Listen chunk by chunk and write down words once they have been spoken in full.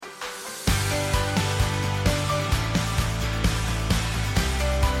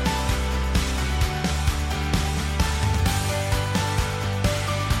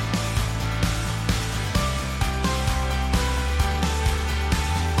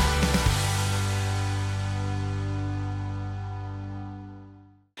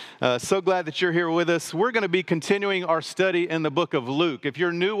So glad that you're here with us. We're going to be continuing our study in the book of Luke. If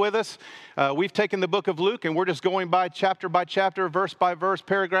you're new with us, we've taken the book of Luke and we're just going by chapter, verse by verse,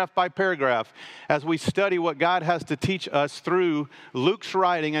 paragraph by paragraph, as we study what God has to teach us through Luke's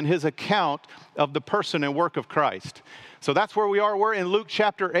writing and his account of the person and work of Christ. So that's where we are. We're in Luke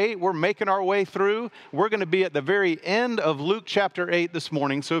chapter 8. We're making our way through. We're going to be at the very end of Luke chapter 8 this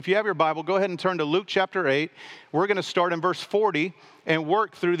morning. So if you have your Bible, go ahead and turn to Luke chapter 8. We're going to start in verse 40 and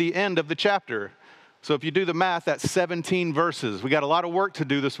work through the end of the chapter. So if you do the math, that's 17 verses. We got a lot of work to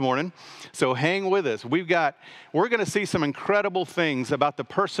do this morning, so hang with us. We're going to see some incredible things about the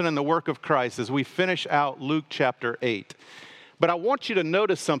person and the work of Christ as we finish out Luke chapter 8. But I want you to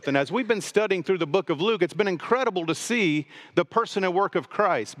notice something. As we've been studying through the book of Luke, it's been incredible to see the person and work of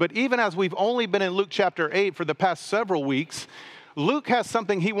Christ. But even as we've only been in Luke chapter 8 for the past several weeks, Luke has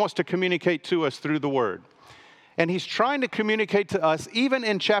something he wants to communicate to us through the Word. And he's trying to communicate to us, even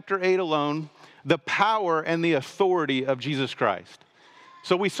in chapter 8 alone, the power and the authority of Jesus Christ.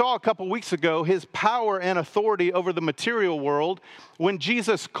 So we saw a couple weeks ago his power and authority over the material world when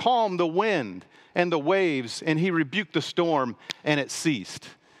Jesus calmed the wind and the waves, and he rebuked the storm, and it ceased.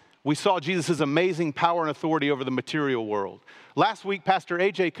 We saw Jesus' amazing power and authority over the material world. Last week, Pastor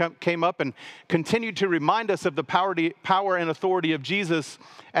AJ came up and continued to remind us of the power and authority of Jesus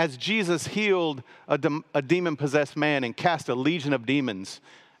as Jesus healed a demon-possessed man and cast a legion of demons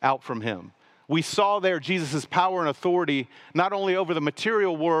out from him. We saw there Jesus' power and authority not only over the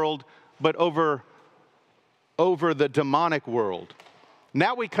material world, but over the demonic world.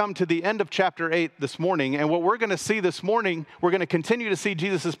 Now we come to the end of chapter 8 this morning, and what we're going to see this morning, we're going to continue to see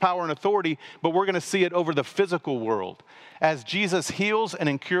Jesus' power and authority, but we're going to see it over the physical world as Jesus heals an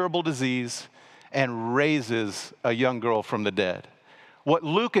incurable disease and raises a young girl from the dead. What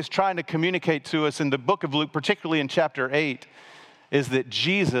Luke is trying to communicate to us in the book of Luke, particularly in chapter 8, is that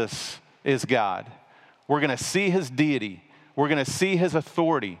Jesus is God. We're going to see his deity, we're going to see his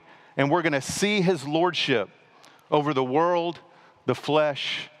authority, and we're going to see his lordship over the world, the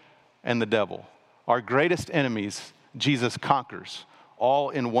flesh, and the devil. Our greatest enemies, Jesus conquers, all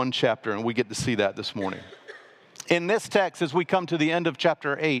in one chapter, and we get to see that this morning. In this text, as we come to the end of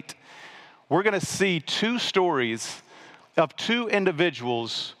chapter 8, we're going to see two stories of two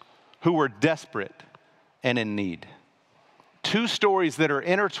individuals who were desperate and in need. Two stories that are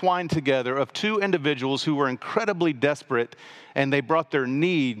intertwined together of two individuals who were incredibly desperate, and they brought their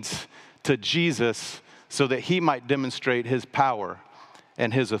needs to Jesus so that he might demonstrate his power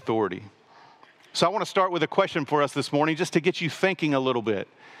and his authority. So I want to start with a question for us this morning, just to get you thinking a little bit.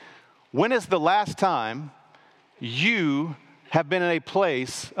 When is the last time you have been in a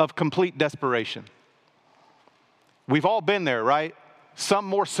place of complete desperation? We've all been there, right? Some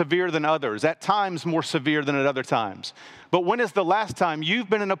more severe than others, at times more severe than at other times. But when is the last time you've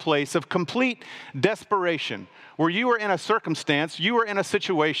been in a place of complete desperation, where you were in a circumstance, you were in a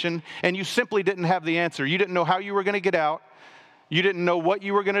situation, and you simply didn't have the answer? You didn't know how you were going to get out. You didn't know what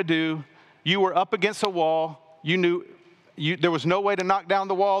you were going to do. You were up against a wall. You knew there was no way to knock down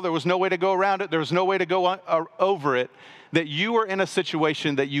the wall. There was no way to go around it. There was no way to go over it. That you were in a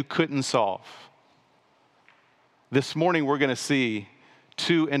situation that you couldn't solve. This morning we're going to see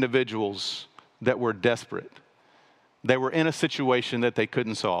two individuals that were desperate. They were in a situation that they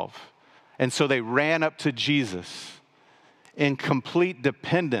couldn't solve. And so they ran up to Jesus in complete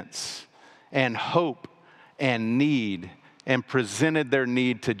dependence and hope and need and presented their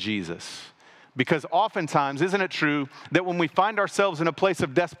need to Jesus. Because oftentimes, isn't it true that when we find ourselves in a place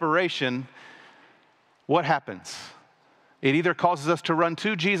of desperation, what happens? It either causes us to run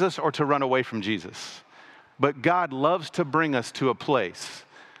to Jesus or to run away from Jesus. But God loves to bring us to a place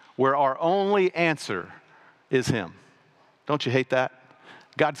where our only answer is him. Don't you hate that?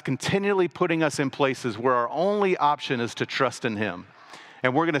 God's continually putting us in places where our only option is to trust in him.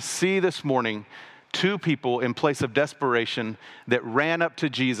 And we're going to see this morning two people in place of desperation that ran up to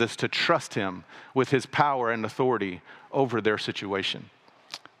Jesus to trust him with his power and authority over their situation.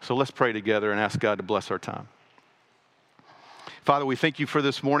 So let's pray together and ask God to bless our time. Father, we thank you for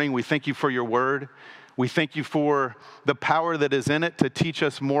this morning. We thank you for your word. We thank you for the power that is in it to teach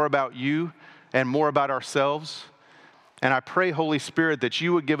us more about you and more about ourselves. And I pray, Holy Spirit, that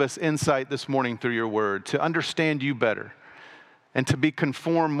you would give us insight this morning through your word to understand you better and to be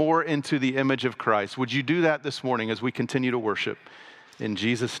conformed more into the image of Christ. Would you do that this morning as we continue to worship? In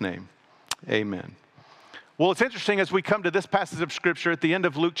Jesus' name, amen. Well, it's interesting as we come to this passage of Scripture at the end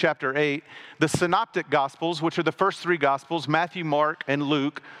of Luke chapter 8, the synoptic Gospels, which are the first three Gospels, Matthew, Mark, and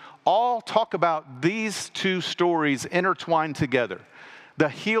Luke, all talk about these two stories intertwined together. The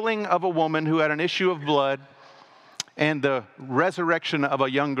healing of a woman who had an issue of blood and the resurrection of a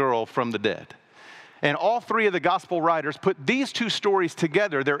young girl from the dead. And all three of the gospel writers put these two stories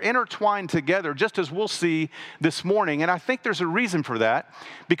together. They're intertwined together, just as we'll see this morning. And I think there's a reason for that,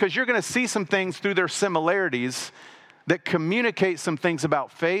 because you're going to see some things through their similarities that communicate some things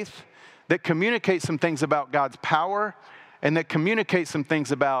about faith, that communicate some things about God's power, and that communicate some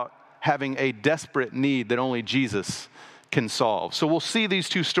things about having a desperate need that only Jesus can solve. So we'll see these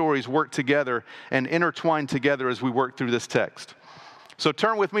two stories work together and intertwine together as we work through this text. So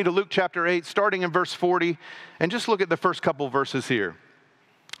turn with me to Luke chapter 8, starting in verse 40, and just look at the first couple verses here.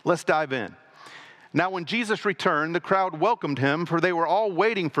 Let's dive in. Now when Jesus returned, the crowd welcomed him, for they were all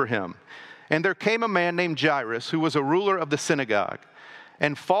waiting for him. And there came a man named Jairus, who was a ruler of the synagogue.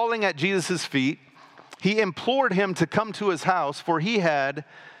 And falling at Jesus' feet, he implored him to come to his house, for he had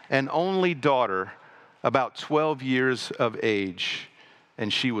an only daughter, about 12 years of age,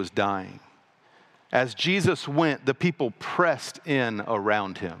 and she was dying. As Jesus went, the people pressed in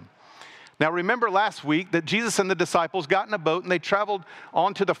around him. Now remember last week that Jesus and the disciples got in a boat and they traveled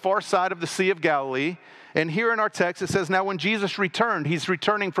on to the far side of the Sea of Galilee. And here in our text it says, now when Jesus returned, he's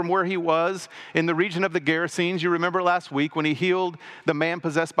returning from where he was in the region of the Gerasenes. You remember last week when he healed the man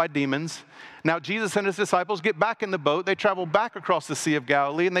possessed by demons. Now Jesus and his disciples get back in the boat. They travel back across the Sea of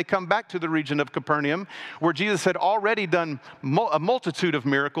Galilee and they come back to the region of Capernaum, where Jesus had already done a multitude of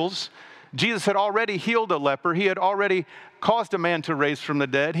miracles. Jesus had already healed a leper. He had already caused a man to raise from the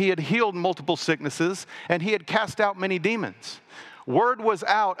dead. He had healed multiple sicknesses, and he had cast out many demons. Word was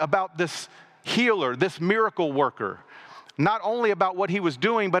out about this healer, this miracle worker, not only about what he was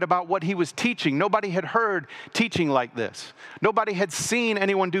doing, but about what he was teaching. Nobody had heard teaching like this. Nobody had seen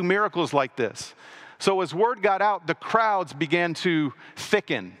anyone do miracles like this. So as word got out, the crowds began to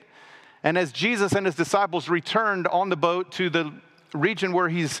thicken. And as Jesus and his disciples returned on the boat to the region where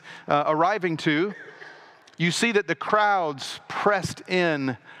he's arriving to, you see that the crowds pressed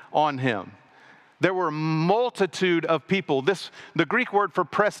in on him. There were a multitude of people. The Greek word for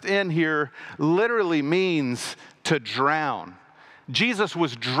pressed in here literally means to drown. Jesus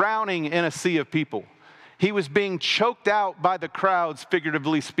was drowning in a sea of people. He was being choked out by the crowds,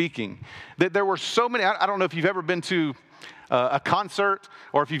 figuratively speaking. That there were so many. I don't know if you've ever been to a concert,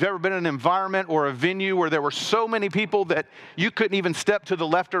 or if you've ever been in an environment or a venue where there were so many people that you couldn't even step to the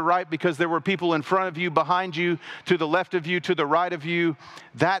left or right because there were people in front of you, behind you, to the left of you, to the right of you.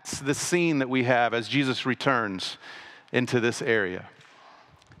 That's the scene that we have as Jesus returns into this area.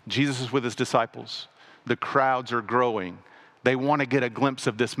 Jesus is with his disciples. The crowds are growing. They want to get a glimpse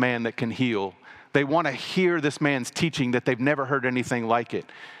of this man that can heal. They want to hear this man's teaching that they've never heard anything like it.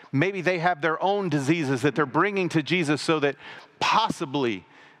 Maybe they have their own diseases that they're bringing to Jesus so that possibly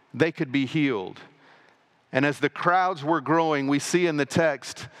they could be healed. And as the crowds were growing, we see in the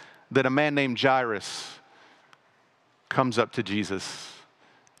text that a man named Jairus comes up to Jesus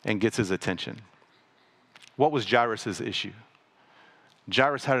and gets his attention. What was Jairus' issue?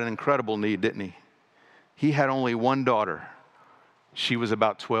 Jairus had an incredible need, didn't he? He had only one daughter. She was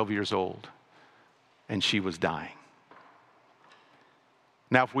about 12 years old, and she was dying.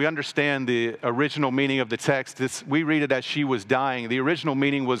 Now, if we understand the original meaning of the text, we read it as she was dying. The original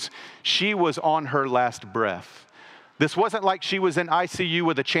meaning was she was on her last breath. This wasn't like she was in ICU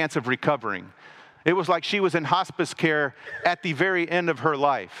with a chance of recovering. It was like she was in hospice care at the very end of her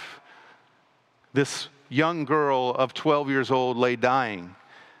life. This young girl of 12 years old lay dying.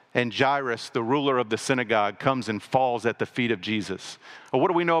 And Jairus, the ruler of the synagogue, comes and falls at the feet of Jesus. Well, what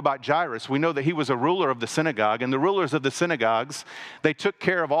do we know about Jairus? We know that he was a ruler of the synagogue, and the rulers of the synagogues, they took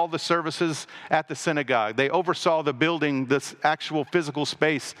care of all the services at the synagogue. They oversaw the building, this actual physical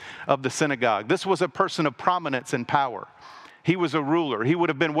space of the synagogue. This was a person of prominence and power. He was a ruler. He would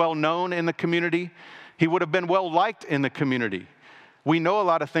have been well known in the community. He would have been well liked in the community. We know a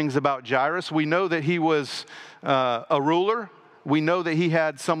lot of things about Jairus. We know that he was a ruler. We know that he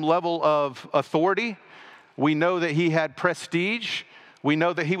had some level of authority. We know that he had prestige. We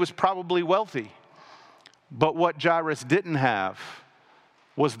know that he was probably wealthy. But what Jairus didn't have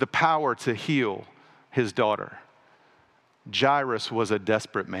was the power to heal his daughter. Jairus was a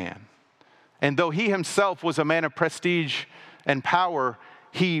desperate man. And though he himself was a man of prestige and power,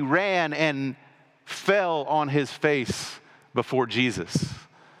 he ran and fell on his face before Jesus.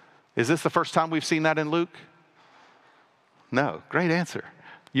 Is this the first time we've seen that in Luke? No, great answer.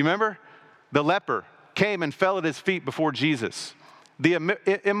 You remember? The leper came and fell at his feet before Jesus. The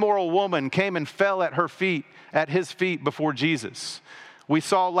immoral woman came and fell at his feet before Jesus. We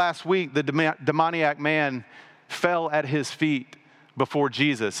saw last week the demoniac man fell at his feet before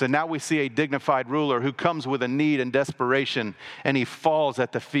Jesus. And now we see a dignified ruler who comes with a need and desperation, and he falls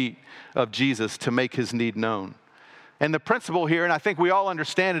at the feet of Jesus to make his need known. And the principle here, and I think we all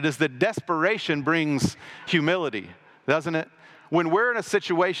understand it, is that desperation brings humility, doesn't it? When we're in a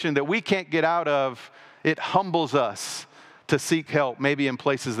situation that we can't get out of, it humbles us to seek help, maybe in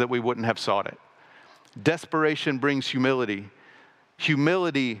places that we wouldn't have sought it. Desperation brings humility.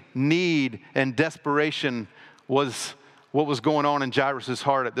 Humility, need, and desperation was what was going on in Jairus'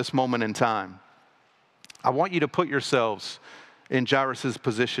 heart at this moment in time. I want you to put yourselves in Jairus'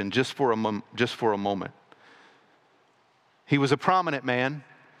 position just for a moment. He was a prominent man.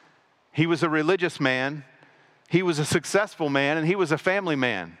 He was a religious man. He was a successful man, and he was a family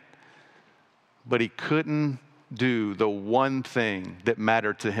man. But he couldn't do the one thing that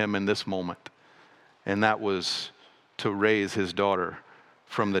mattered to him in this moment, and that was to raise his daughter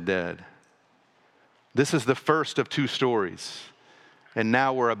from the dead. This is the first of two stories, and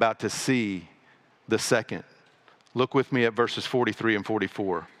now we're about to see the second. Look with me at verses 43 and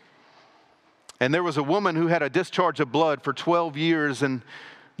 44. And there was a woman who had a discharge of blood for 12 years, and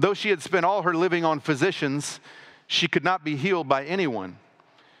though she had spent all her living on physicians, she could not be healed by anyone.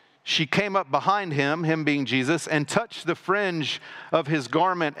 She came up behind him being Jesus, and touched the fringe of his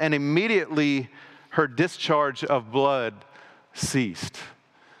garment, and immediately her discharge of blood ceased.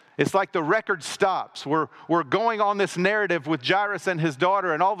 It's like the record stops. We're going on this narrative with Jairus and his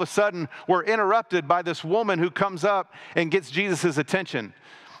daughter, and all of a sudden we're interrupted by this woman who comes up and gets Jesus' attention.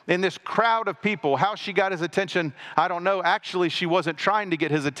 In this crowd of people, how she got his attention, I don't know. Actually, she wasn't trying to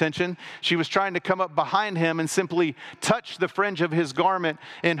get his attention. She was trying to come up behind him and simply touch the fringe of his garment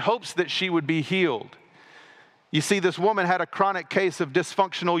in hopes that she would be healed. You see, this woman had a chronic case of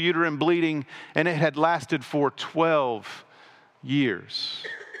dysfunctional uterine bleeding, and it had lasted for 12 years.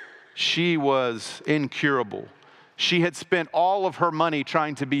 She was incurable. She had spent all of her money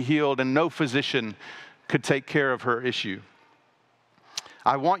trying to be healed, and no physician could take care of her issue.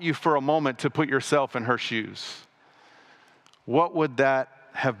 I want you for a moment to put yourself in her shoes. What would that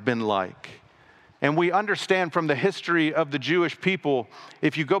have been like? And we understand from the history of the Jewish people,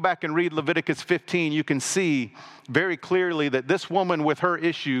 if you go back and read Leviticus 15, you can see very clearly that this woman with her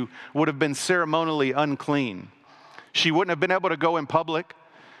issue would have been ceremonially unclean. She wouldn't have been able to go in public.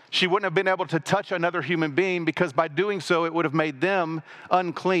 She wouldn't have been able to touch another human being, because by doing so, it would have made them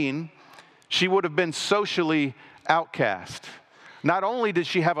unclean. She would have been socially outcast. Not only did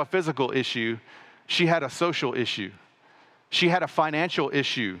she have a physical issue, she had a social issue. She had a financial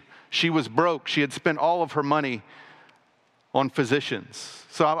issue. She was broke. She had spent all of her money on physicians.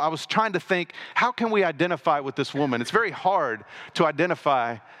 So I was trying to think, how can we identify with this woman? It's very hard to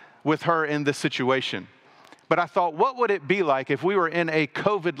identify with her in this situation. But I thought, what would it be like if we were in a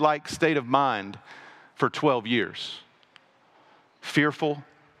COVID-like state of mind for 12 years? Fearful,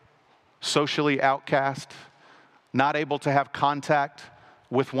 socially outcast, not able to have contact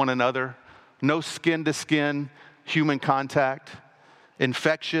with one another, no skin-to-skin human contact,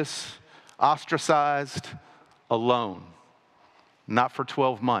 infectious, ostracized, alone. Not for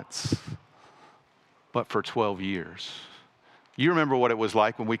 12 months, but for 12 years. You remember what it was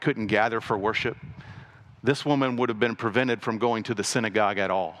like when we couldn't gather for worship? This woman would have been prevented from going to the synagogue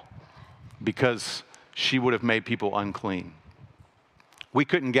at all because she would have made people unclean. We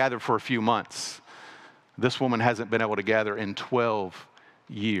couldn't gather for a few months. This woman hasn't been able to gather in 12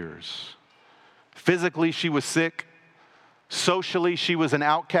 years. Physically, she was sick. Socially, she was an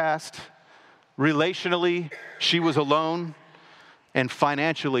outcast. Relationally, she was alone. And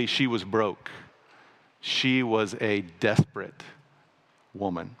financially, she was broke. She was a desperate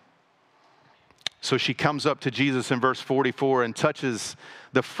woman. So she comes up to Jesus in verse 44 and touches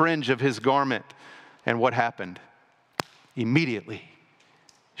the fringe of his garment. And what happened? Immediately,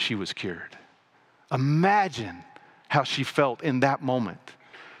 she was cured. Imagine how she felt in that moment.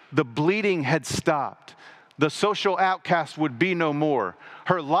 The bleeding had stopped. The social outcast would be no more.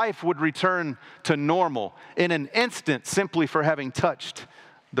 Her life would return to normal in an instant, simply for having touched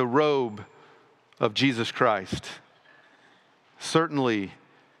the robe of Jesus Christ. Certainly,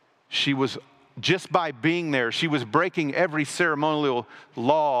 she was, just by being there, she was breaking every ceremonial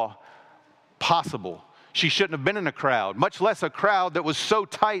law possible. She shouldn't have been in a crowd, much less a crowd that was so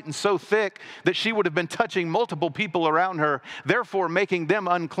tight and so thick that she would have been touching multiple people around her, therefore making them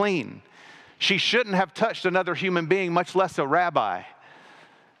unclean. She shouldn't have touched another human being, much less a rabbi,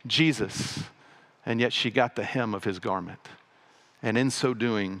 Jesus. And yet she got the hem of his garment. And in so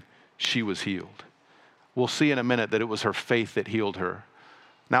doing, she was healed. We'll see in a minute that it was her faith that healed her.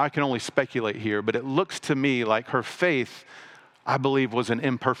 Now I can only speculate here, but it looks to me like her faith, I believe, was an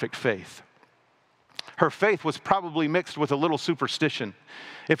imperfect faith. Her faith was probably mixed with a little superstition.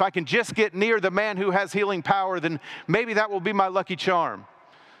 If I can just get near the man who has healing power, then maybe that will be my lucky charm.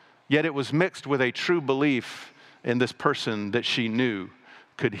 Yet it was mixed with a true belief in this person that she knew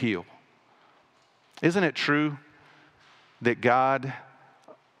could heal. Isn't it true that God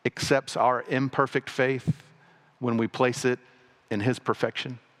accepts our imperfect faith when we place it in His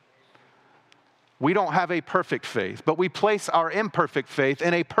perfection? We don't have a perfect faith, but we place our imperfect faith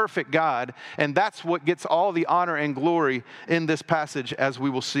in a perfect God, and that's what gets all the honor and glory in this passage, as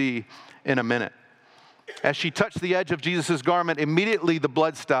we will see in a minute. As she touched the edge of Jesus' garment, immediately the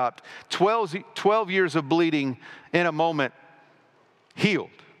blood stopped. 12 years of bleeding in a moment, healed.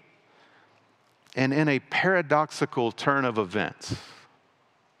 And in a paradoxical turn of events,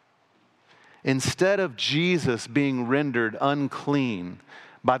 instead of Jesus being rendered unclean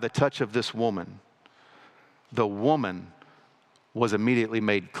by the touch of this woman, the woman was immediately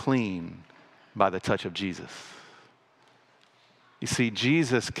made clean by the touch of Jesus. You see,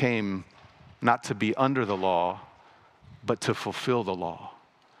 Jesus came not to be under the law, but to fulfill the law.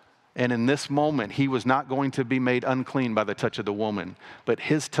 And in this moment, He was not going to be made unclean by the touch of the woman, but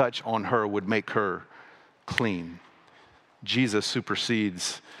His touch on her would make her clean. Jesus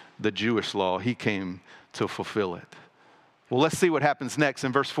supersedes the Jewish law. He came to fulfill it. Well, let's see what happens next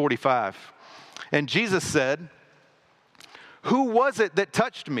in verse 45. And Jesus said, "Who was it that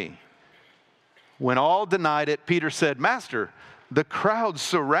touched me?" When all denied it, Peter said, "Master, the crowds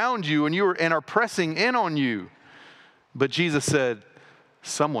surround you and are pressing in on you." But Jesus said,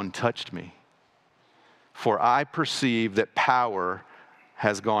 "Someone touched me, for I perceive that power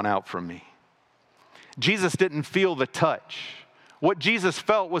has gone out from me." Jesus didn't feel the touch. What Jesus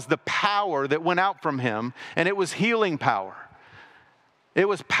felt was the power that went out from Him, and it was healing power. It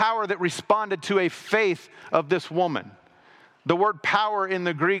was power that responded to a faith of this woman. The word power in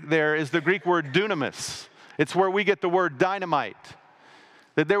the Greek there is the Greek word dunamis. It's where we get the word dynamite.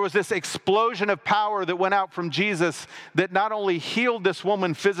 That there was this explosion of power that went out from Jesus that not only healed this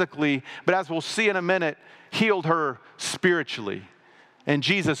woman physically, but as we'll see in a minute, healed her spiritually. And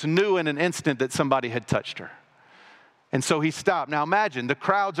Jesus knew in an instant that somebody had touched her. And so He stopped. Now imagine, the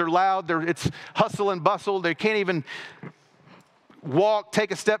crowds are loud. It's hustle and bustle. They can't even walk,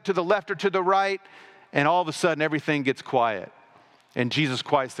 take a step to the left or to the right, and all of a sudden everything gets quiet. And Jesus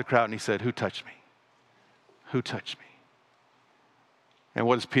quiets the crowd and He said, "Who touched me? Who touched me?" And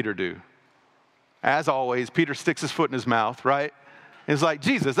what does Peter do? As always, Peter sticks his foot in his mouth, right? It's like,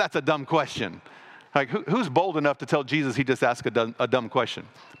 "Jesus, that's a dumb question." Like, who's bold enough to tell Jesus he just asked a dumb question?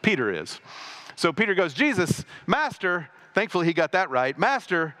 Peter is. So Peter goes, "Jesus, Master," thankfully he got that right,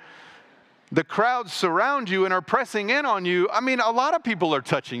 "Master, the crowds surround you and are pressing in on you. I mean, a lot of people are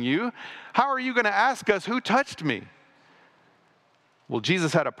touching you. How are you going to ask us who touched me?" Well,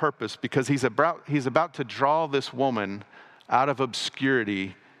 Jesus had a purpose, because he's about to draw this woman out of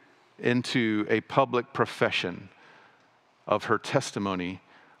obscurity into a public profession of her testimony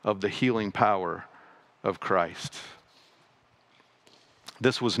of the healing power of Christ.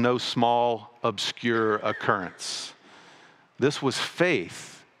 This was no small, obscure occurrence. This was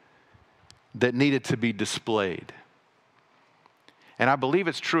faith that needed to be displayed. And I believe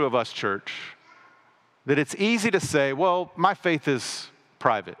it's true of us, church, that it's easy to say, "Well, my faith is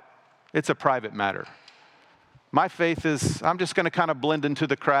private. It's a private matter. My faith is, I'm just going to kind of blend into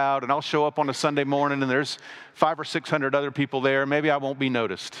the crowd, and I'll show up on a Sunday morning and there's 500 or 600 other people there. Maybe I won't be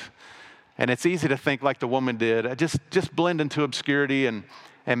noticed." And it's easy to think like the woman did, just blend into obscurity and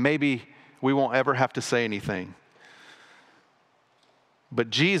maybe we won't ever have to say anything. But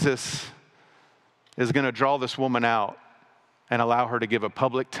Jesus is going to draw this woman out and allow her to give a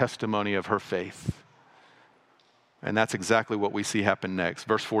public testimony of her faith. And that's exactly what we see happen next.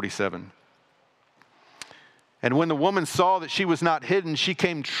 Verse 47. And when the woman saw that she was not hidden, she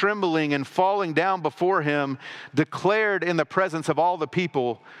came trembling and falling down before Him, declared in the presence of all the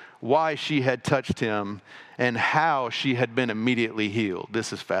people why she had touched Him and how she had been immediately healed.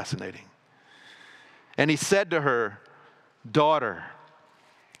 This is fascinating. And He said to her, "Daughter,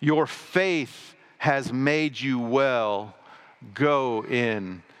 your faith has made you well. Go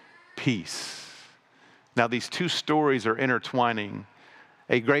in peace." Now, these two stories are intertwining.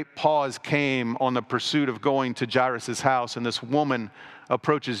 A great pause came on the pursuit of going to Jairus' house, and this woman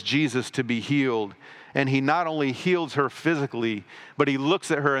approaches Jesus to be healed. And He not only heals her physically, but He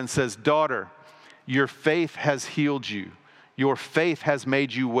looks at her and says, "Daughter, your faith has healed you. Your faith has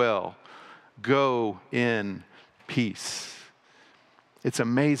made you well. Go in peace." It's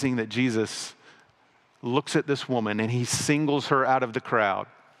amazing that Jesus looks at this woman and He singles her out of the crowd.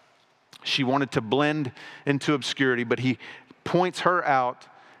 She wanted to blend into obscurity, but He points her out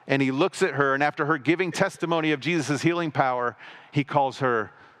and He looks at her, and after her giving testimony of Jesus' healing power, He calls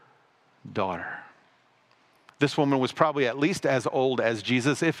her daughter. This woman was probably at least as old as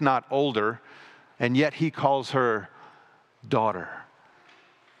Jesus, if not older, and yet he calls her daughter.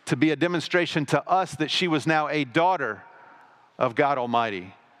 To be a demonstration to us that she was now a daughter of God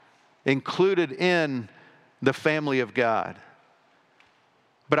Almighty, included in the family of God.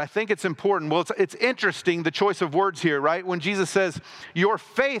 But I think it's important. Well, it's interesting, the choice of words here, right? When Jesus says, your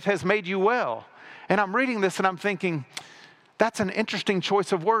faith has made you well. And I'm reading this and I'm thinking, that's an interesting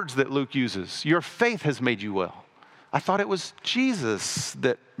choice of words that Luke uses. Your faith has made you well. I thought it was Jesus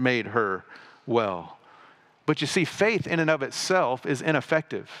that made her well. But you see, faith in and of itself is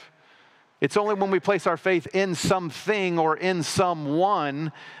ineffective. It's only when we place our faith in something or in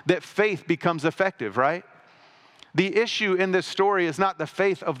someone that faith becomes effective, right? The issue in this story is not the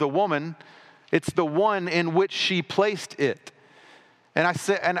faith of the woman, it's the one in which she placed it. And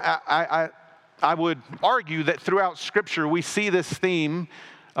I would argue that throughout Scripture we see this theme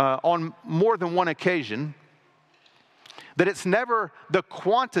on more than one occasion, that it's never the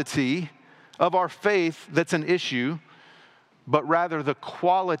quantity of our faith that's an issue, but rather the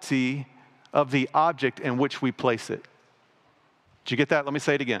quality of the object in which we place it. Did you get that? Let me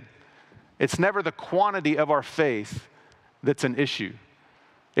say it again. It's never the quantity of our faith that's an issue.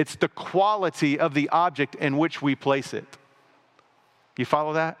 It's the quality of the object in which we place it. You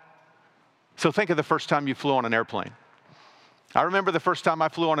follow that? So think of the first time you flew on an airplane. I remember the first time I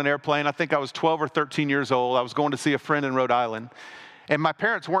flew on an airplane. I think I was 12 or 13 years old. I was going to see a friend in Rhode Island, and my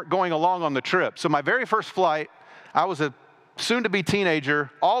parents weren't going along on the trip. So my very first flight, I was a soon-to-be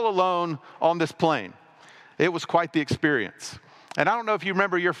teenager, all alone on this plane. It was quite the experience. And I don't know if you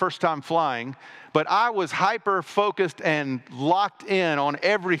remember your first time flying, but I was hyper-focused and locked in on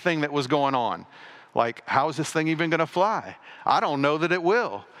everything that was going on. Like, how is this thing even going to fly? I don't know that it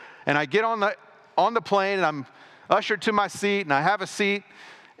will. And I get on the plane, and I'm ushered to my seat, and I have a seat,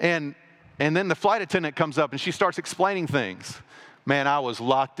 and then the flight attendant comes up, and she starts explaining things. Man, I was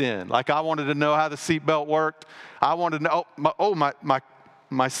locked in. Like, I wanted to know how the seatbelt worked. I wanted to know,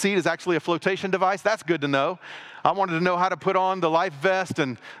 my seat is actually a flotation device. That's good to know. I wanted to know how to put on the life vest,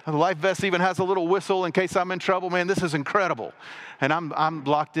 and the life vest even has a little whistle in case I'm in trouble. Man, this is incredible. And I'm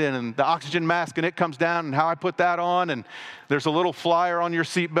locked in, and the oxygen mask, and it comes down, and how I put that on, and there's a little flyer on your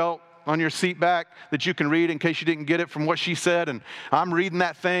seatbelt, on your seat back that you can read in case you didn't get it from what she said, and I'm reading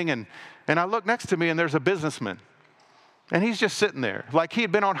that thing, and I look next to me, and there's a businessman. And he's just sitting there, like he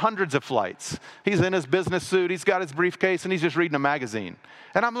had been on hundreds of flights. He's in his business suit, he's got his briefcase, and he's just reading a magazine.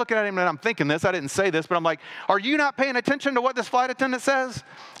 And I'm looking at him and I'm thinking this, I didn't say this, but I'm like, are you not paying attention to what this flight attendant says?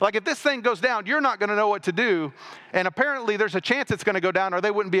 Like, if this thing goes down, you're not gonna know what to do. And apparently there's a chance it's gonna go down, or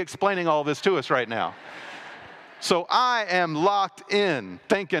they wouldn't be explaining all this to us right now. So I am locked in,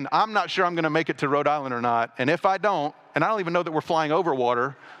 thinking, I'm not sure I'm gonna make it to Rhode Island or not. And if I don't, and I don't even know that we're flying over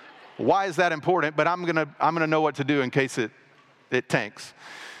water, why is that important? But I'm gonna know what to do in case it tanks.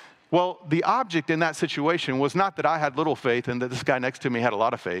 Well, the object in that situation was not that I had little faith and that this guy next to me had a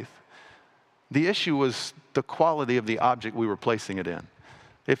lot of faith. The issue was the quality of the object we were placing it in.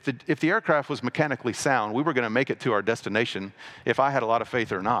 If the aircraft was mechanically sound, we were gonna make it to our destination if I had a lot of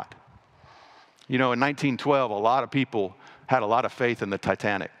faith or not. You know, in 1912, a lot of people had a lot of faith in the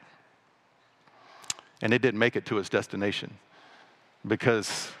Titanic. And it didn't make it to its destination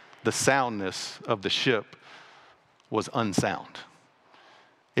because the soundness of the ship was unsound.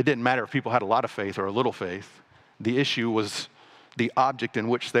 It didn't matter if people had a lot of faith or a little faith. The issue was the object in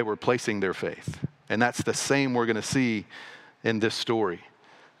which they were placing their faith. And that's the same we're going to see in this story.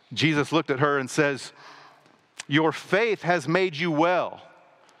 Jesus looked at her and says, your faith has made you well.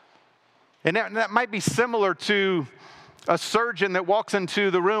 And that might be similar to a surgeon that walks into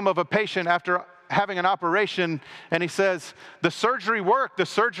the room of a patient after having an operation, and he says, the surgery worked, the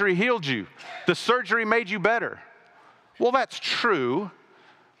surgery healed you, the surgery made you better. Well, that's true,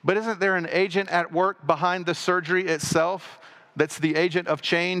 but isn't there an agent at work behind the surgery itself that's the agent of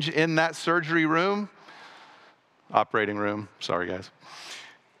change in that surgery room? Operating room, sorry guys.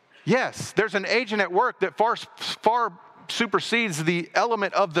 Yes, there's an agent at work that far supersedes the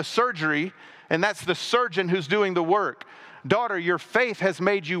element of the surgery, and that's the surgeon who's doing the work. Daughter, your faith has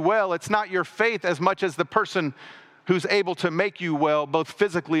made you well. It's not your faith as much as the person who's able to make you well, both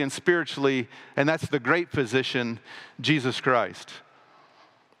physically and spiritually, and that's the great physician, Jesus Christ.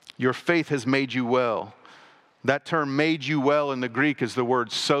 Your faith has made you well. That term made you well in the Greek is the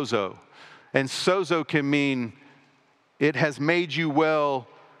word sozo. And sozo can mean it has made you well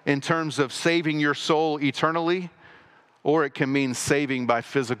in terms of saving your soul eternally, or it can mean saving by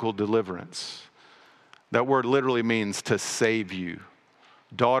physical deliverance. That word literally means to save you.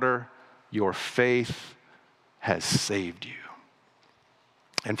 Daughter, your faith has saved you.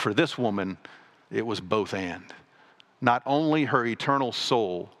 And for this woman, it was both and. Not only her eternal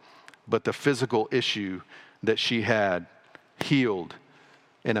soul, but the physical issue that she had healed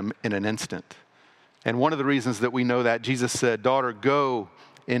in an instant. And one of the reasons that we know that, Jesus said, daughter, go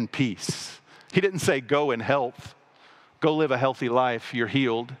in peace. He didn't say go in health. Go live a healthy life, you're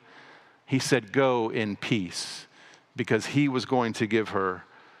healed. He said go in peace, because he was going to give her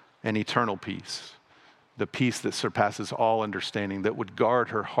an eternal peace, the peace that surpasses all understanding, that would guard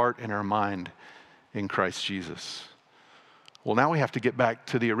her heart and her mind in Christ Jesus. Well, now we have to get back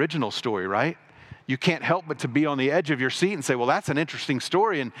to the original story, right? You can't help but to be on the edge of your seat and say, well, that's an interesting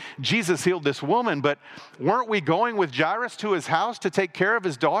story, and Jesus healed this woman, but weren't we going with Jairus to his house to take care of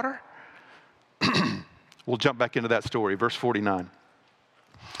his daughter? We'll jump back into that story, verse 49.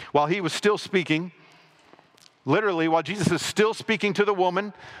 While he was still speaking, literally, while Jesus is still speaking to the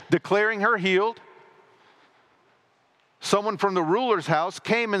woman, declaring her healed, someone from the ruler's house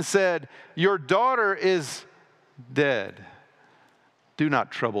came and said, your daughter is dead. Do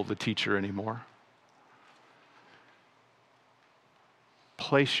not trouble the teacher anymore.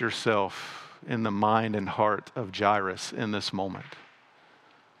 Place yourself in the mind and heart of Jairus in this moment.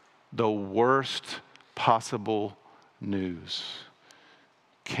 The worst possible news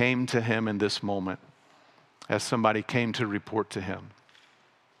came to him in this moment as somebody came to report to him,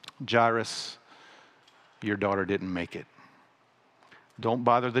 Jairus, your daughter didn't make it. Don't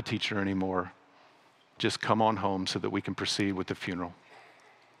bother the teacher anymore. Just come on home so that we can proceed with the funeral.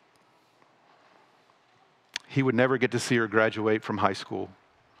 He would never get to see her graduate from high school.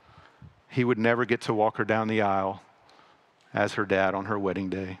 He would never get to walk her down the aisle as her dad on her wedding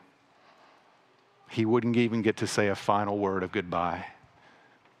day. He wouldn't even get to say a final word of goodbye.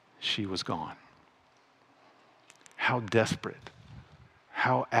 She was gone. How desperate,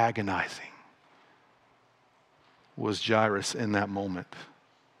 how agonizing was Jairus in that moment.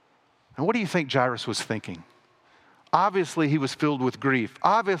 And what do you think Jairus was thinking? Obviously, he was filled with grief.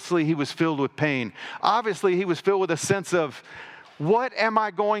 Obviously, he was filled with pain. Obviously, he was filled with a sense of, what am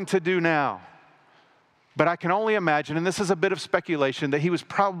I going to do now? But I can only imagine, and this is a bit of speculation, that he was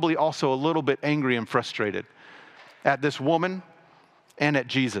probably also a little bit angry and frustrated at this woman and at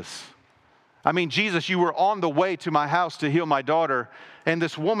Jesus. I mean, Jesus, you were on the way to my house to heal my daughter, and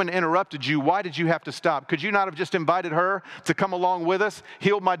this woman interrupted you. Why did you have to stop? Could you not have just invited her to come along with us,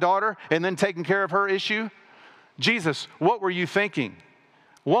 healed my daughter, and then taken care of her issue? Jesus, what were you thinking?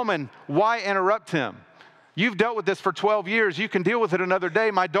 Woman, why interrupt him? You've dealt with this for 12 years. You can deal with it another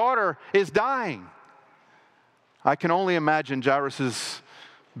day. My daughter is dying. I can only imagine Jairus'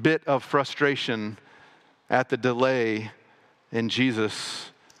 bit of frustration at the delay in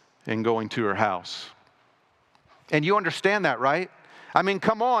Jesus in going to her house. And you understand that, right? I mean,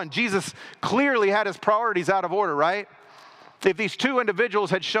 come on. Jesus clearly had his priorities out of order, right? If these two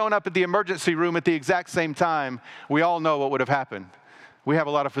individuals had shown up at the emergency room at the exact same time, we all know what would have happened. We have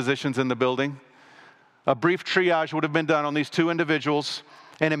a lot of physicians in the building. A brief triage would have been done on these two individuals,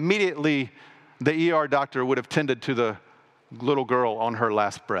 and immediately the ER doctor would have tended to the little girl on her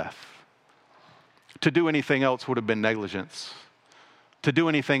last breath. To do anything else would have been negligence. To do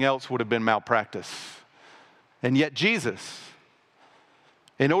anything else would have been malpractice. And yet Jesus,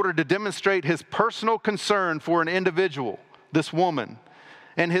 in order to demonstrate his personal concern for an individual, this woman,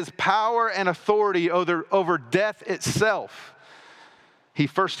 and his power and authority over death itself, he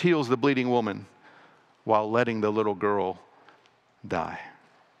first heals the bleeding woman while letting the little girl die.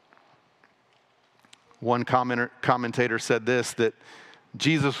 One commentator said this, that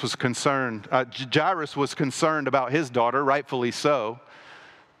Jesus was concerned, Jairus was concerned about his daughter, rightfully so,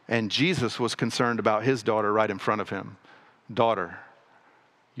 and Jesus was concerned about his daughter right in front of him. Daughter,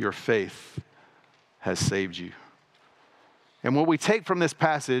 your faith has saved you. And what we take from this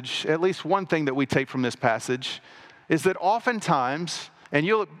passage, at least one thing that we take from this passage, is that oftentimes, and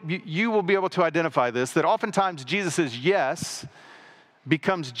you will be able to identify this, that oftentimes Jesus' yes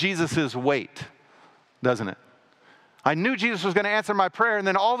becomes Jesus' wait, doesn't it? I knew Jesus was going to answer my prayer, and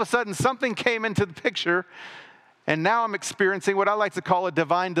then all of a sudden something came into the picture, and now I'm experiencing what I like to call a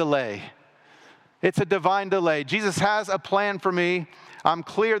divine delay. It's a divine delay. Jesus has a plan for me. I'm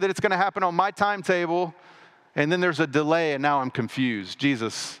clear that it's going to happen on my timetable, and then there's a delay, and now I'm confused.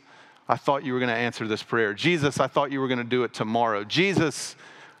 Jesus, I thought you were going to answer this prayer. Jesus, I thought you were going to do it tomorrow. Jesus,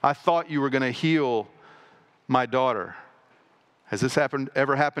 I thought you were going to heal my daughter. Has this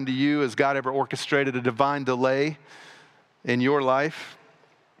ever happened to you? Has God ever orchestrated a divine delay in your life?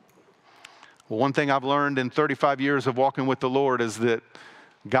 Well, one thing I've learned in 35 years of walking with the Lord is that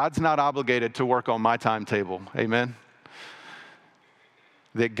God's not obligated to work on my timetable. Amen?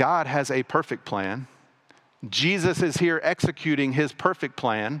 That God has a perfect plan. Jesus is here executing his perfect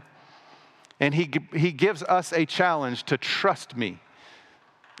plan. And he gives us a challenge to trust me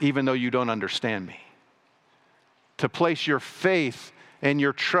even though you don't understand me. To place your faith and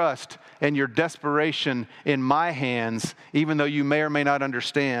your trust and your desperation in my hands, even though you may or may not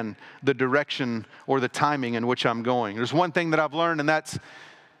understand the direction or the timing in which I'm going. There's one thing that I've learned, and that's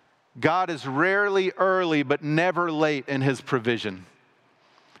God is rarely early, but never late in his provision.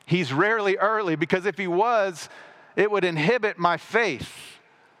 He's rarely early, because if he was, it would inhibit my faith.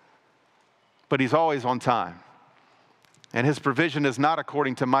 But he's always on time. And his provision is not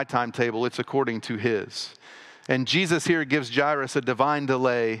according to my timetable, it's according to his. And Jesus here gives Jairus a divine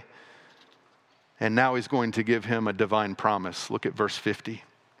delay, and now he's going to give him a divine promise. Look at verse 50.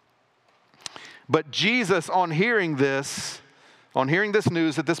 But Jesus, on hearing this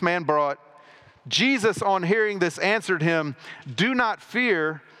news that this man brought, Jesus, on hearing this, answered him, "Do not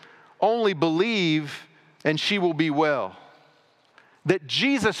fear, only believe, and she will be well." That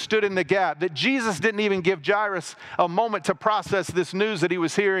Jesus stood in the gap, that Jesus didn't even give Jairus a moment to process this news that he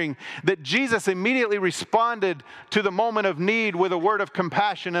was hearing, that Jesus immediately responded to the moment of need with a word of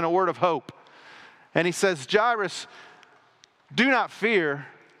compassion and a word of hope. And he says, "Jairus, do not fear,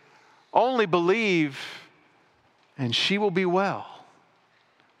 only believe, and she will be well."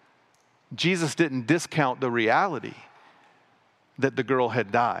 Jesus didn't discount the reality that the girl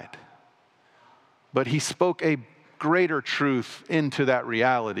had died, but he spoke a greater truth into that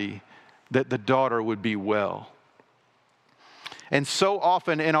reality, that the daughter would be well. And so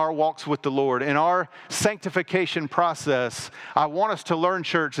often in our walks with the Lord, in our sanctification process, I want us to learn,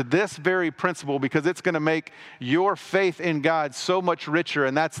 church, this very principle, because it's going to make your faith in God so much richer,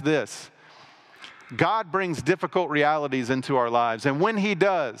 and that's this. God brings difficult realities into our lives, and when he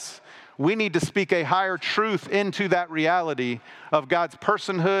does, we need to speak a higher truth into that reality of God's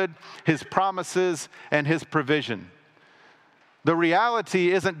personhood, his promises, and his provision. The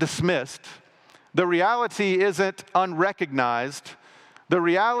reality isn't dismissed. The reality isn't unrecognized. The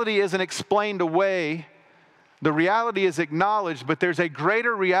reality isn't explained away. The reality is acknowledged, but there's a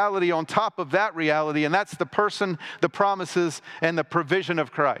greater reality on top of that reality, and that's the person, the promises, and the provision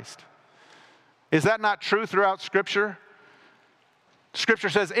of Christ. Is that not true throughout Scripture? Scripture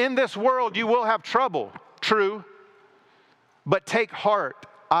says, in this world you will have trouble. True. But take heart,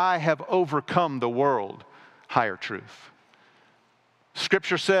 I have overcome the world. Higher truth.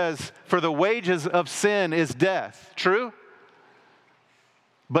 Scripture says, for the wages of sin is death. True.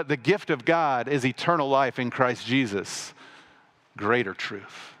 But the gift of God is eternal life in Christ Jesus. Greater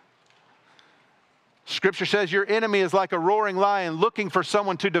truth. Scripture says your enemy is like a roaring lion looking for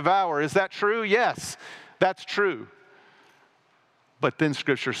someone to devour. Is that true? Yes, that's true. But then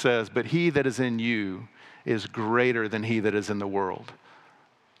Scripture says, but he that is in you is greater than he that is in the world.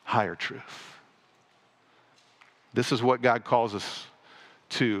 Higher truth. This is what God calls us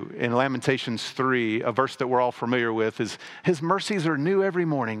to. In Lamentations 3, a verse that we're all familiar with is, his mercies are new every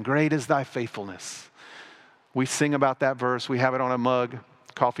morning. Great is thy faithfulness. We sing about that verse. We have it on a mug,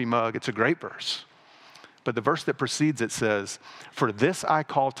 coffee mug. It's a great verse. But the verse that precedes it says, for this I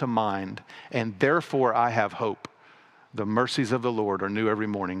call to mind, and therefore I have hope. The mercies of the Lord are new every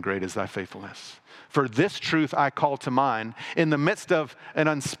morning. Great is thy faithfulness. For this truth I call to mind in the midst of an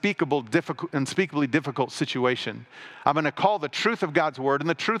unspeakably difficult situation. I'm going to call the truth of God's word and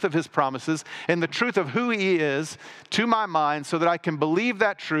the truth of his promises and the truth of who he is to my mind so that I can believe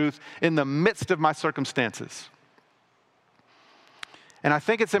that truth in the midst of my circumstances. And I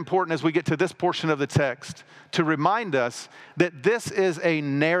think it's important as we get to this portion of the text to remind us that this is a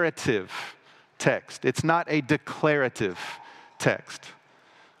narrative text. It's not a declarative text.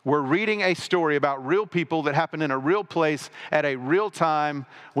 We're reading a story about real people that happened in a real place at a real time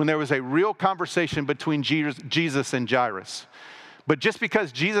when there was a real conversation between Jesus and Jairus. But just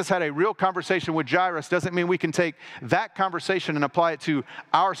because Jesus had a real conversation with Jairus doesn't mean we can take that conversation and apply it to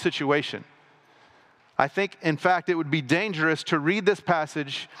our situation. I think, in fact, it would be dangerous to read this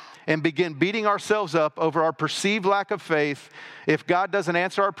passage and begin beating ourselves up over our perceived lack of faith if God doesn't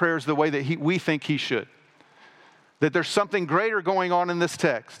answer our prayers the way that we think he should. That there's something greater going on in this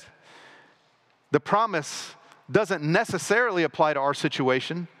text. The promise doesn't necessarily apply to our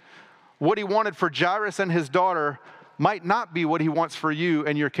situation. What he wanted for Jairus and his daughter might not be what he wants for you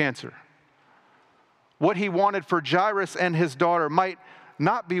and your cancer. What he wanted for Jairus and his daughter might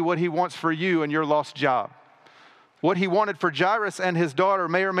not be what he wants for you and your lost job. What he wanted for Jairus and his daughter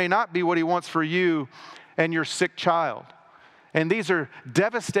may or may not be what he wants for you and your sick child. And these are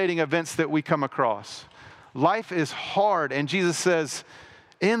devastating events that we come across. Life is hard, and Jesus says,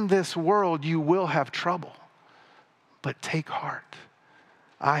 in this world you will have trouble, but take heart.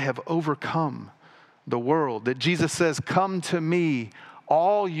 I have overcome the world. That Jesus says, come to me,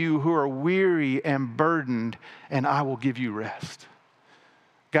 all you who are weary and burdened, and I will give you rest.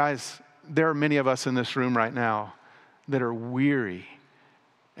 Guys, there are many of us in this room right now that are weary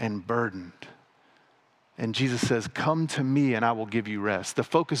and burdened. And Jesus says, come to me and I will give you rest. The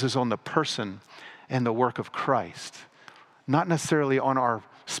focus is on the person and the work of Christ, not necessarily on our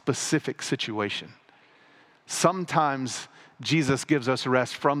specific situation. Sometimes Jesus gives us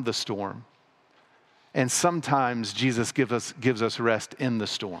rest from the storm, and sometimes Jesus gives us rest in the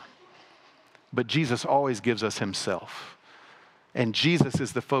storm. But Jesus always gives us himself. And Jesus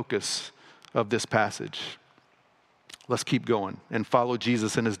is the focus of this passage. Let's keep going and follow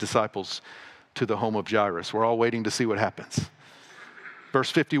Jesus and his disciples to the home of Jairus. We're all waiting to see what happens.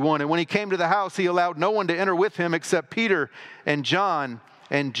 Verse 51, and when he came to the house, he allowed no one to enter with him except Peter and John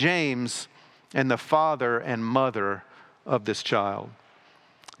and James and the father and mother of this child.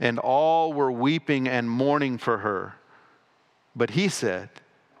 And all were weeping and mourning for her. But he said,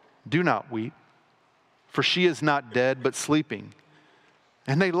 do not weep, for she is not dead, but sleeping.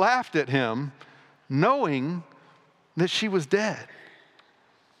 And they laughed at him, knowing that she was dead.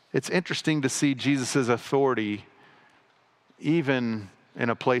 It's interesting to see Jesus' authority even in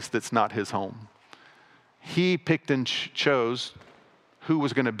a place that's not his home. He picked and chose who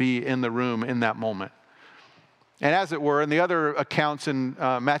was going to be in the room in that moment. And as it were, and the other accounts in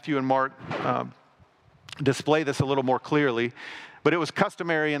Matthew and Mark display this a little more clearly, but it was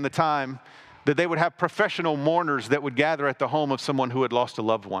customary in the time that they would have professional mourners that would gather at the home of someone who had lost a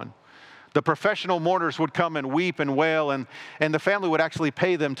loved one. The professional mourners would come and weep and wail, and the family would actually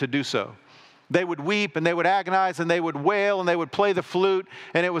pay them to do so. They would weep and they would agonize and they would wail and they would play the flute,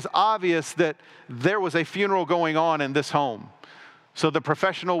 and it was obvious that there was a funeral going on in this home. So the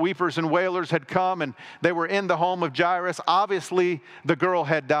professional weepers and wailers had come and they were in the home of Jairus. Obviously, the girl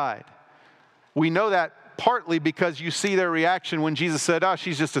had died. We know that partly because you see their reaction when Jesus said, oh,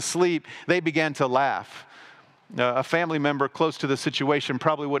 she's just asleep. They began to laugh. A family member close to the situation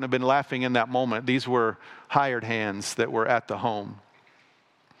probably wouldn't have been laughing in that moment. These were hired hands that were at the home.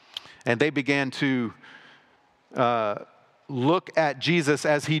 And they began to look at Jesus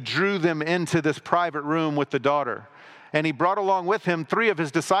as he drew them into this private room with the daughter. And he brought along with him 3 of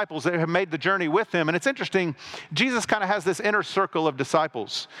his disciples that have made the journey with him. And it's interesting, Jesus kind of has this inner circle of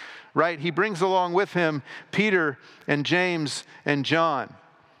disciples, right? He brings along with him Peter and James and John.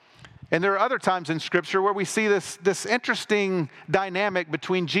 And there are other times in Scripture where we see this interesting dynamic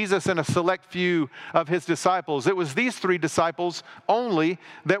between Jesus and a select few of his disciples. It was these 3 disciples only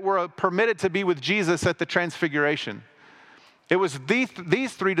that were permitted to be with Jesus at the Transfiguration. It was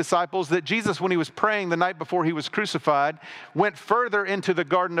these 3 disciples that Jesus, when he was praying the night before he was crucified, went further into the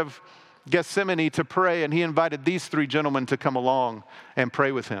Garden of Gethsemane to pray, and he invited these 3 gentlemen to come along and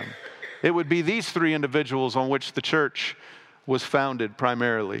pray with him. It would be these 3 individuals on which the church was founded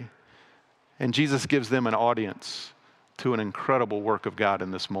primarily. And Jesus gives them an audience to an incredible work of God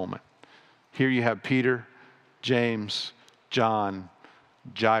in this moment. Here you have Peter, James, John,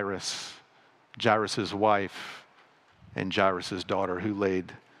 Jairus, Jairus' wife, and Jairus' daughter who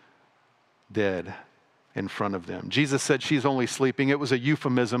laid dead in front of them. Jesus said she's only sleeping. It was a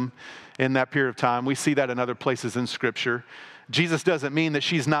euphemism in that period of time. We see that in other places in Scripture. Jesus doesn't mean that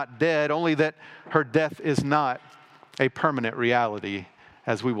she's not dead, only that her death is not a permanent reality,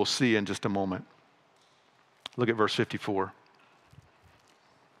 as we will see in just a moment. Look at verse 54.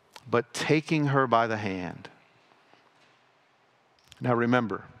 But taking her by the hand. Now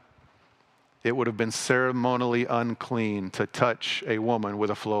remember, it would have been ceremonially unclean to touch a woman with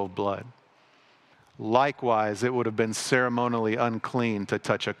a flow of blood. Likewise, it would have been ceremonially unclean to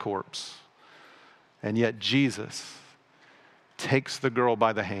touch a corpse. And yet Jesus takes the girl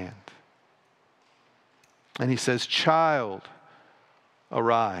by the hand. And he says, "Child,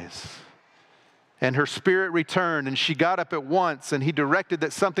 arise." And her spirit returned, and she got up at once, and he directed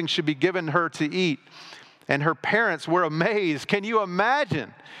that something should be given her to eat. And her parents were amazed. Can you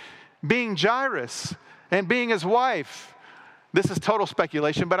imagine being Jairus and being his wife? This is total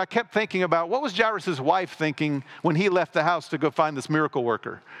speculation, but I kept thinking about what was Jairus' wife thinking when he left the house to go find this miracle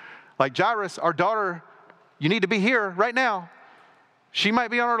worker? Like, Jairus, our daughter, you need to be here right now. She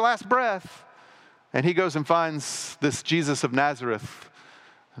might be on her last breath. And he goes and finds this Jesus of Nazareth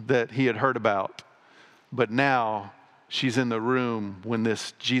that he had heard about. But now she's in the room when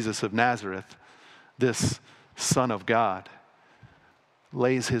this Jesus of Nazareth, this Son of God,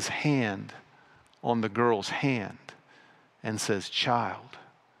 lays his hand on the girl's hand and says, "Child,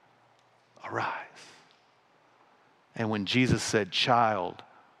 arise." And when Jesus said, "Child,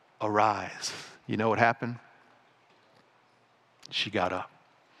 arise," you know what happened? She got up.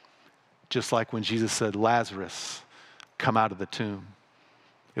 Just like when Jesus said, "Lazarus, come out of the tomb."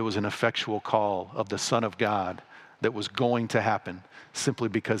 It was an effectual call of the Son of God that was going to happen simply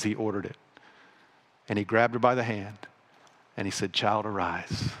because he ordered it. And he grabbed her by the hand and he said, "Child,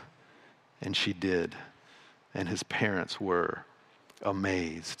 arise." And she did. And his parents were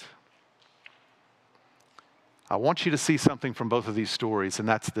amazed. I want you to see something from both of these stories, and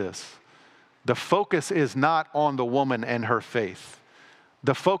that's this. The focus is not on the woman and her faith.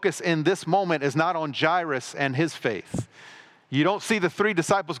 The focus in this moment is not on Jairus and his faith. You don't see the three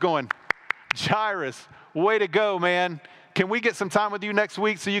disciples going, "Jairus, way to go, man. Can we get some time with you next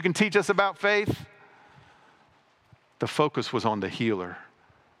week so you can teach us about faith?" The focus was on the healer,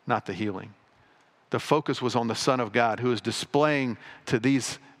 not the healing. The focus was on the Son of God, who is displaying to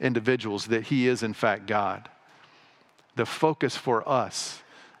these individuals that he is in fact God. The focus for us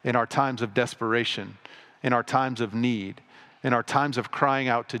in our times of desperation, in our times of need, in our times of crying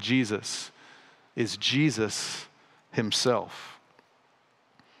out to Jesus, is Jesus himself.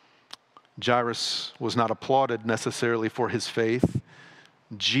 Jairus was not applauded necessarily for his faith.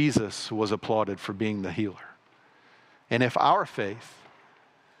 Jesus was applauded for being the healer. And if our faith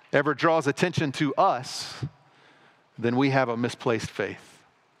ever draws attention to us, then we have a misplaced faith.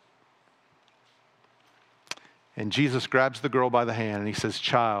 And Jesus grabs the girl by the hand and he says,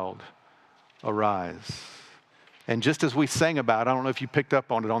 "Child, arise." And just as we sang about, I don't know if you picked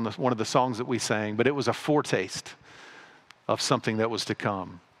up on it on one of the songs that we sang, but it was a foretaste of something that was to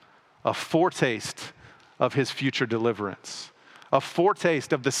come. A foretaste of his future deliverance. A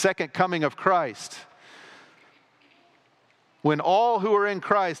foretaste of the second coming of Christ. When all who are in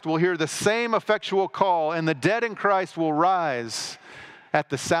Christ will hear the same effectual call, and the dead in Christ will rise at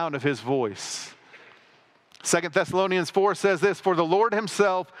the sound of his voice. 2 Thessalonians 4 says this, "For the Lord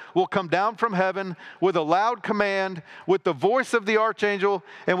himself will come down from heaven with a loud command, with the voice of the archangel,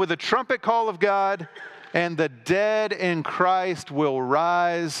 and with the trumpet call of God, and the dead in Christ will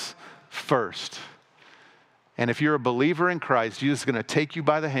rise first." And if you're a believer in Christ, Jesus is going to take you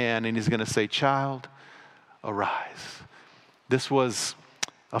by the hand and he's going to say, "Child, arise." This was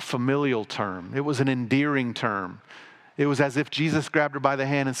a familial term. It was an endearing term. It was as if Jesus grabbed her by the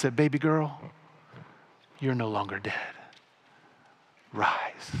hand and said, "Baby girl, you're no longer dead.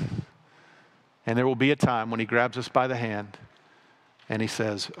 Rise." And there will be a time when he grabs us by the hand and he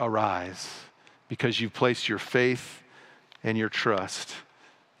says, "Arise, because you've placed your faith and your trust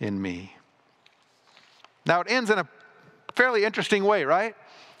in me." Now it ends in a fairly interesting way, right?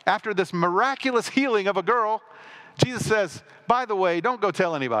 After this miraculous healing of a girl, Jesus says, "By the way, don't go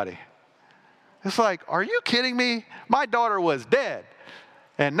tell anybody." It's like, are you kidding me? My daughter was dead,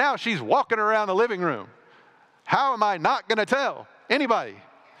 and now she's walking around the living room. How am I not going to tell anybody?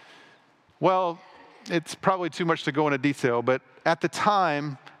 Well, it's probably too much to go into detail, but at the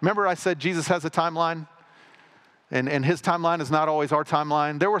time, remember I said Jesus has a timeline? And his timeline is not always our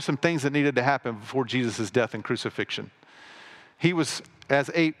timeline. There were some things that needed to happen before Jesus' death and crucifixion. He was, as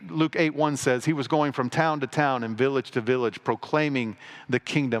Luke 8:1 says, he was going from town to town and village to village proclaiming the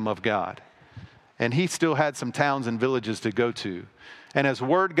kingdom of God. And he still had some towns and villages to go to. And as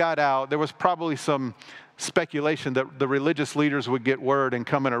word got out, there was probably some speculation that the religious leaders would get word and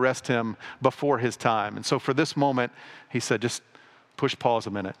come and arrest him before his time. And so for this moment, he said, just push pause a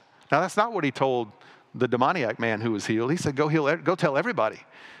minute. Now that's not what he told the demoniac man who was healed. He said, go tell everybody.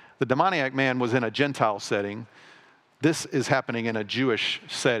 The demoniac man was in a Gentile setting. This is happening in a Jewish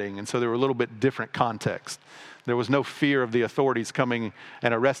setting, and so there were a little bit different context. There was no fear of the authorities coming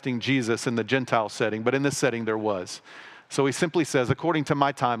and arresting Jesus in the Gentile setting, but in this setting there was. So he simply says, according to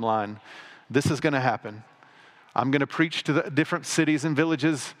my timeline, this is going to happen. I'm going to preach to the different cities and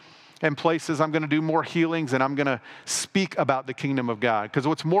villages and places. I'm going to do more healings, and I'm going to speak about the kingdom of God. Because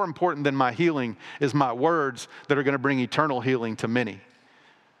what's more important than my healing is my words that are going to bring eternal healing to many.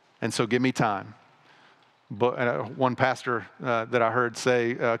 And so give me time. But one pastor that I heard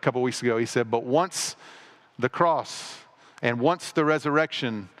say a couple weeks ago, he said, but once the cross and once the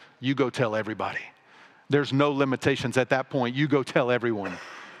resurrection, you go tell everybody. There's no limitations at that point. You go tell everyone.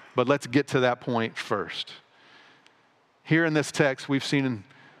 But let's get to that point first. Here in this text, we've seen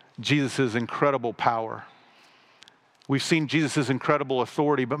Jesus' incredible power. We've seen Jesus' incredible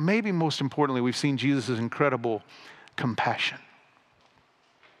authority, but maybe most importantly, we've seen Jesus' incredible compassion.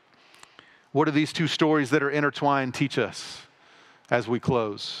 What do these two stories that are intertwined teach us as we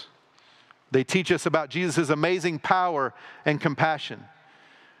close? They teach us about Jesus' amazing power and compassion.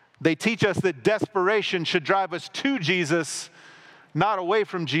 They teach us that desperation should drive us to Jesus, not away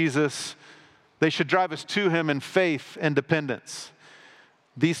from Jesus. They should drive us to him in faith and dependence.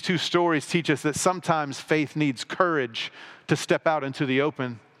 These two stories teach us that sometimes faith needs courage to step out into the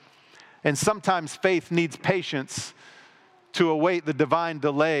open, and sometimes faith needs patience to await the divine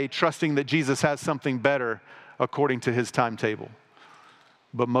delay, trusting that Jesus has something better according to his timetable.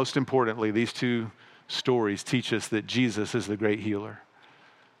 But most importantly, these two stories teach us that Jesus is the great healer,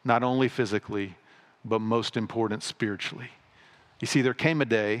 not only physically, but most important spiritually. You see, there came a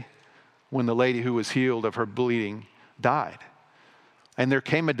day when the lady who was healed of her bleeding died. And there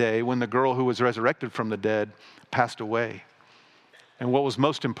came a day when the girl who was resurrected from the dead passed away. And what was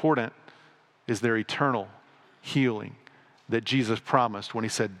most important is their eternal healing that Jesus promised when he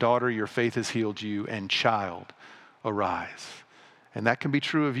said, "Daughter, your faith has healed you, and child, arise." And that can be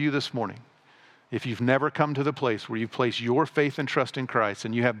true of you this morning. If you've never come to the place where you place your faith and trust in Christ,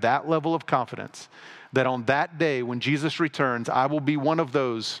 and you have that level of confidence that on that day when Jesus returns, I will be one of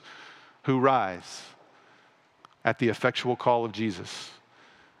those who rise at the effectual call of Jesus,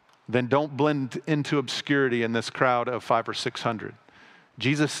 then don't blend into obscurity in this crowd of 500 or 600.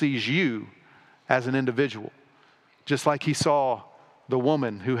 Jesus sees you as an individual, just like he saw the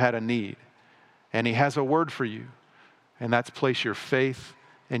woman who had a need. And he has a word for you, and that's place your faith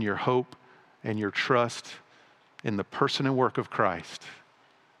and your hope and your trust in the person and work of Christ,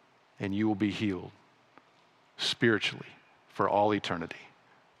 and you will be healed spiritually for all eternity.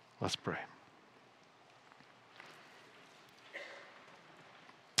 Let's pray.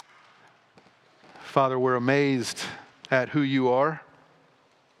 Father, we're amazed at who you are.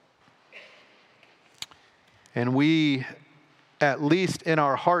 And we, at least in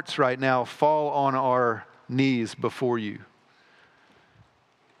our hearts right now, fall on our knees before you.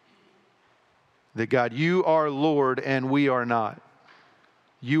 That God, you are Lord and we are not.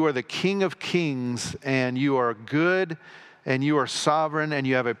 You are the King of Kings, and you are good, and you are sovereign, and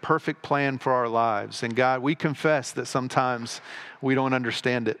you have a perfect plan for our lives. And God, we confess that sometimes we don't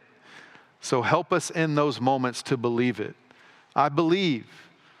understand it. So help us in those moments to believe it. I believe,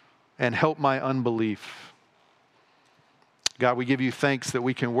 and help my unbelief. God, we give you thanks that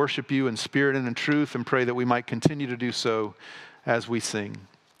we can worship you in spirit and in truth, and pray that we might continue to do so as we sing.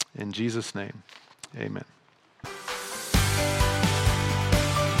 In Jesus' name, amen.